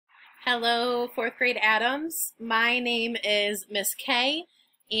Hello, fourth grade Adams. My name is Miss Kay,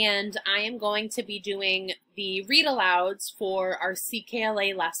 and I am going to be doing the read alouds for our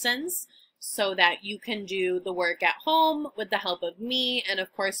CKLA lessons so that you can do the work at home with the help of me and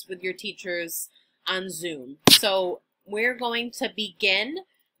of course with your teachers on Zoom. So we're going to begin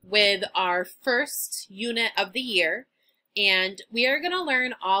with our first unit of the year, and we are going to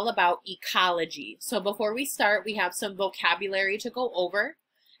learn all about ecology. So before we start, we have some vocabulary to go over,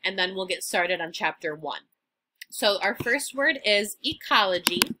 and then we'll get started on chapter 1. So our first word is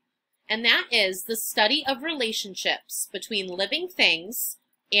ecology, and that is the study of relationships between living things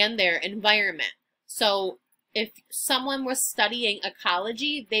and their environment. So if someone was studying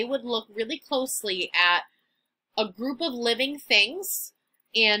ecology, they would look really closely at a group of living things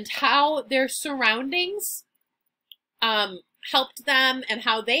and how their surroundings helped them and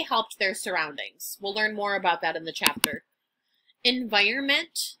how they helped their surroundings. We'll learn more about that in the chapter.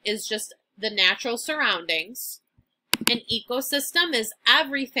 Environment is just the natural surroundings. An ecosystem is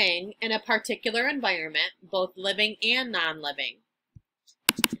everything in a particular environment, both living and non-living.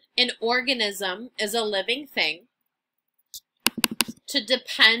 An organism is a living thing. To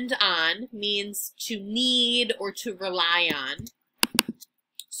depend on means to need or to rely on.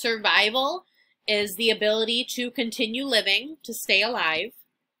 Survival is the ability to continue living, to stay alive.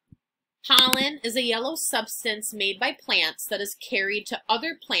 Pollen is a yellow substance made by plants that is carried to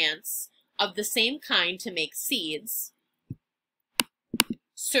other plants of the same kind to make seeds.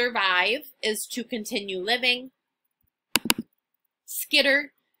 Survive is to continue living.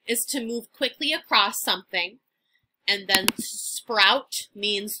 Skitter is to move quickly across something. And then sprout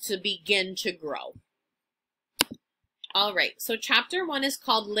means to begin to grow. All right, so chapter 1 is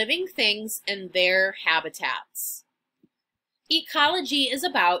called Living Things and Their Habitats. Ecology is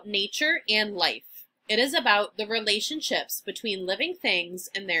about nature and life. It is about the relationships between living things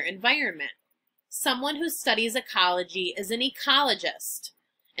and their environment. Someone who studies ecology is an ecologist.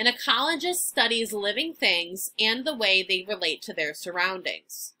 An ecologist studies living things and the way they relate to their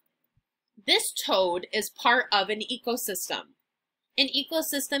surroundings. This toad is part of an ecosystem. An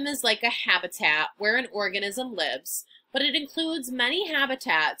ecosystem is like a habitat where an organism lives, but it includes many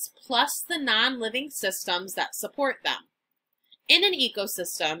habitats plus the non-living systems that support them. In an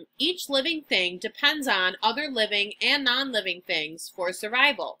ecosystem, each living thing depends on other living and non-living things for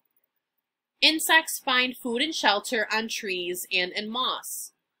survival. Insects find food and shelter on trees and in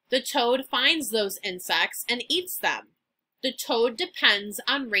moss. The toad finds those insects and eats them. The toad depends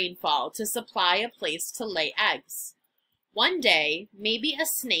on rainfall to supply a place to lay eggs. One day, maybe a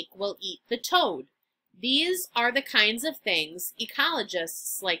snake will eat the toad. These are the kinds of things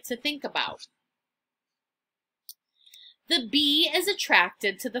ecologists like to think about. The bee is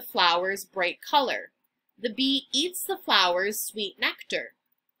attracted to the flower's bright color. The bee eats the flower's sweet nectar.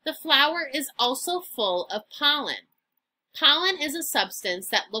 The flower is also full of pollen. Pollen is a substance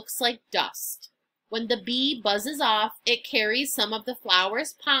that looks like dust. When the bee buzzes off, it carries some of the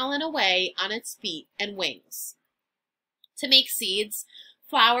flower's pollen away on its feet and wings. To make seeds,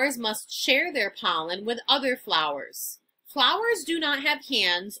 flowers must share their pollen with other flowers. Flowers do not have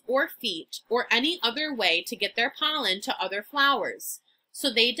hands or feet or any other way to get their pollen to other flowers,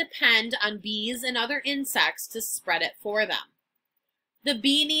 so they depend on bees and other insects to spread it for them. The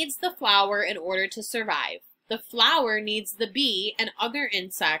bee needs the flower in order to survive. The flower needs the bee and other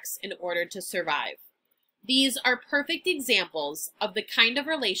insects in order to survive. These are perfect examples of the kind of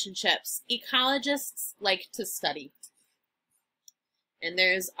relationships ecologists like to study. And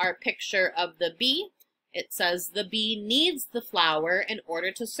there's our picture of the bee. It says the bee needs the flower in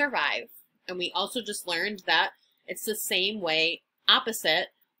order to survive. And we also just learned that it's the same way,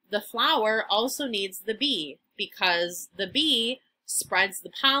 opposite. The flower also needs the bee because the bee spreads the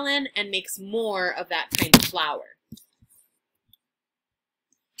pollen and makes more of that kind of flower.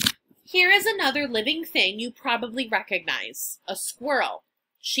 Here is another living thing you probably recognize, a squirrel.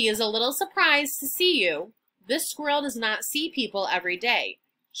 She is a little surprised to see you. This squirrel does not see people every day.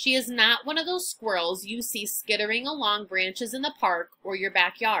 She is not one of those squirrels you see skittering along branches in the park or your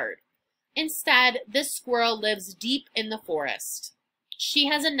backyard. Instead, this squirrel lives deep in the forest. She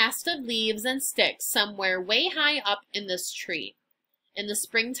has a nest of leaves and sticks somewhere way high up in this tree. In the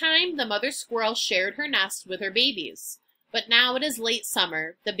springtime, the mother squirrel shared her nest with her babies. But now it is late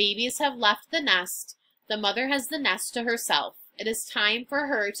summer. The babies have left the nest. The mother has the nest to herself. It is time for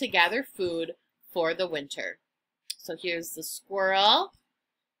her to gather food for the winter. So here's the squirrel.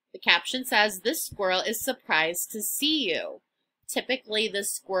 The caption says, "This squirrel is surprised to see you." Typically, this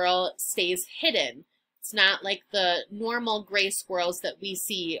squirrel stays hidden. It's not like the normal gray squirrels that we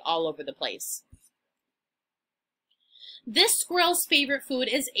see all over the place. This squirrel's favorite food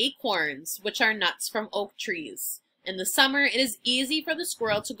is acorns, which are nuts from oak trees. In the summer, it is easy for the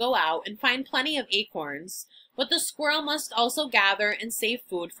squirrel to go out and find plenty of acorns, but the squirrel must also gather and save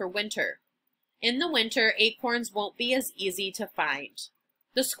food for winter. In the winter, acorns won't be as easy to find.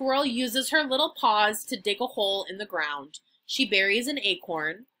 The squirrel uses her little paws to dig a hole in the ground. She buries an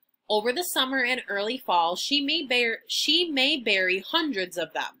acorn. Over the summer and early fall, she may bury hundreds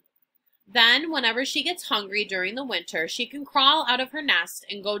of them. Then, whenever she gets hungry during the winter, she can crawl out of her nest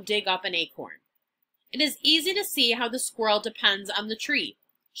and go dig up an acorn. It is easy to see how the squirrel depends on the tree.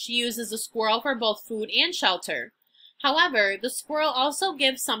 She uses the squirrel for both food and shelter. However, the squirrel also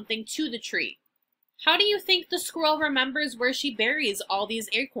gives something to the tree. How do you think the squirrel remembers where she buries all these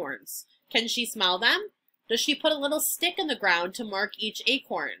acorns? Can she smell them? Does she put a little stick in the ground to mark each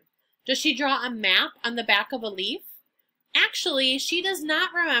acorn? Does she draw a map on the back of a leaf? Actually, she does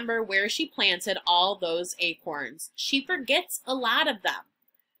not remember where she planted all those acorns. She forgets a lot of them.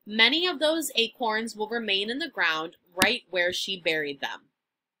 Many of those acorns will remain in the ground right where she buried them.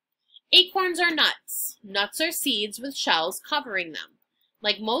 Acorns are nuts. Nuts are seeds with shells covering them.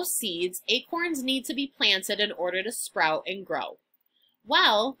 Like most seeds, acorns need to be planted in order to sprout and grow.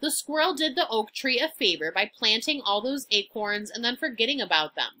 Well, the squirrel did the oak tree a favor by planting all those acorns and then forgetting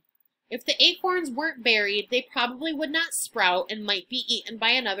about them. If the acorns weren't buried, they probably would not sprout and might be eaten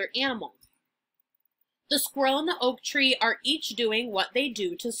by another animal. The squirrel and the oak tree are each doing what they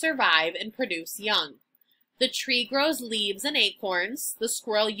do to survive and produce young. The tree grows leaves and acorns. The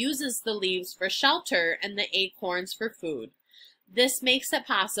squirrel uses the leaves for shelter and the acorns for food. This makes it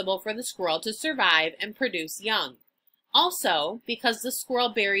possible for the squirrel to survive and produce young. Also, because the squirrel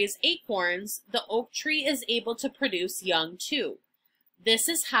buries acorns, the oak tree is able to produce young too. This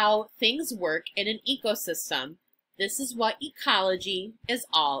is how things work in an ecosystem. This is what ecology is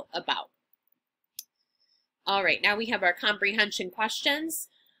all about. All right, now we have our comprehension questions.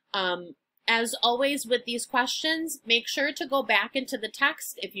 As always with these questions, make sure to go back into the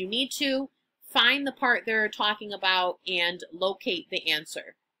text if you need to, find the part they're talking about, and locate the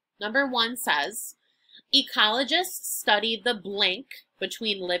answer. Number 1 says, ecologists study the blank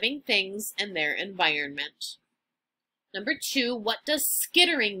between living things and their environment. Number 2, what does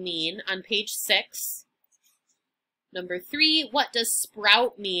skittering mean on page 6? Number 3, what does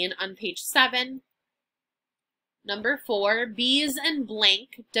sprout mean on page 7? Number 4, bees and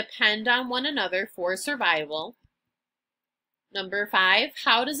blank depend on one another for survival. Number 5,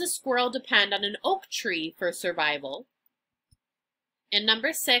 how does a squirrel depend on an oak tree for survival? And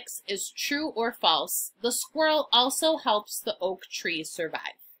number 6 is true or false. The squirrel also helps the oak tree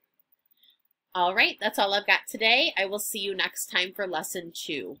survive. All right, that's all I've got today. I will see you next time for lesson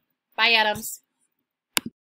 2. Bye, Adams.